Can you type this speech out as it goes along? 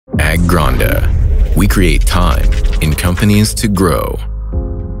Aggranda. We create time in companies to grow.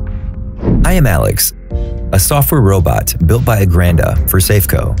 I am Alex, a software robot built by Aggranda for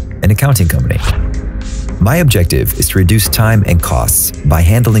Safeco, an accounting company. My objective is to reduce time and costs by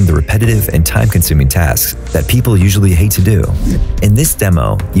handling the repetitive and time-consuming tasks that people usually hate to do. In this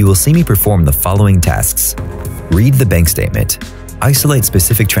demo, you will see me perform the following tasks: read the bank statement, isolate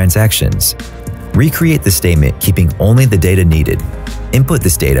specific transactions, recreate the statement keeping only the data needed, input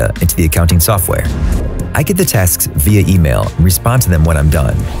this data into the accounting software. I get the tasks via email and respond to them when I'm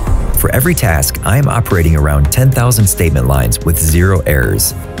done. For every task, I am operating around 10,000 statement lines with 0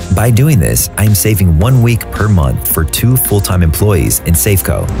 errors. By doing this, I am saving 1 week per month for 2 full-time employees in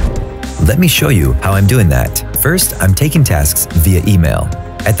Safeco. Let me show you how I'm doing that. First, I'm taking tasks via email.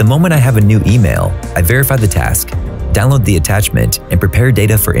 At the moment I have a new email, I verify the task, download the attachment, and prepare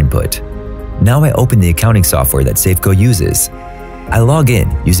data for input. Now I open the accounting software that Safeco uses. I log in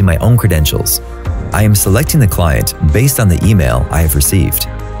using my own credentials. I am selecting the client based on the email I have received.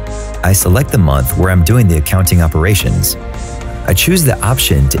 I select the month where I'm doing the accounting operations. I choose the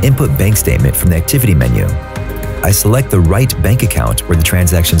option to input bank statement from the activity menu. I select the right bank account where the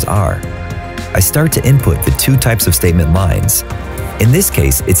transactions are. I start to input the 2 types of statement lines. In this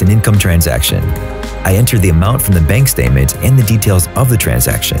case, it's an income transaction. I enter the amount from the bank statement and the details of the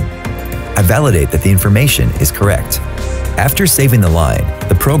transaction. I validate that the information is correct. After saving the line,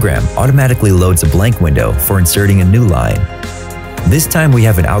 the program automatically loads a blank window for inserting a new line. This time we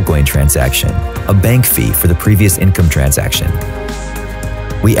have an outgoing transaction, a bank fee for the previous income transaction.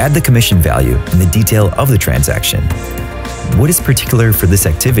 We add the commission value and the detail of the transaction. What is particular for this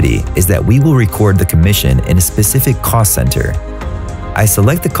activity is that we will record the commission in a specific cost center. I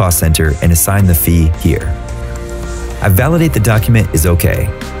select the cost center and assign the fee here. I validate the document is okay.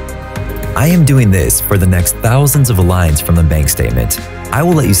 I am doing this for the next thousands of lines from the bank statement. I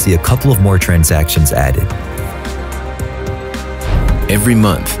will let you see a couple of more transactions added. Every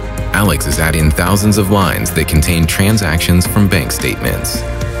month, Alex is adding thousands of lines that contain transactions from bank statements.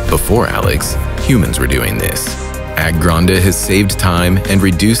 Before Alex, humans were doing this. Aggranda has saved time and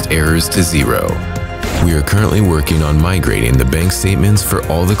reduced errors to 0. We are currently working on migrating the bank statements for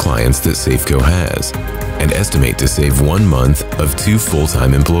all the clients that Safeco has, and estimate to save 1 month of 2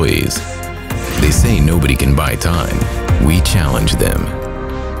 full-time employees. They say nobody can buy time. We challenge them.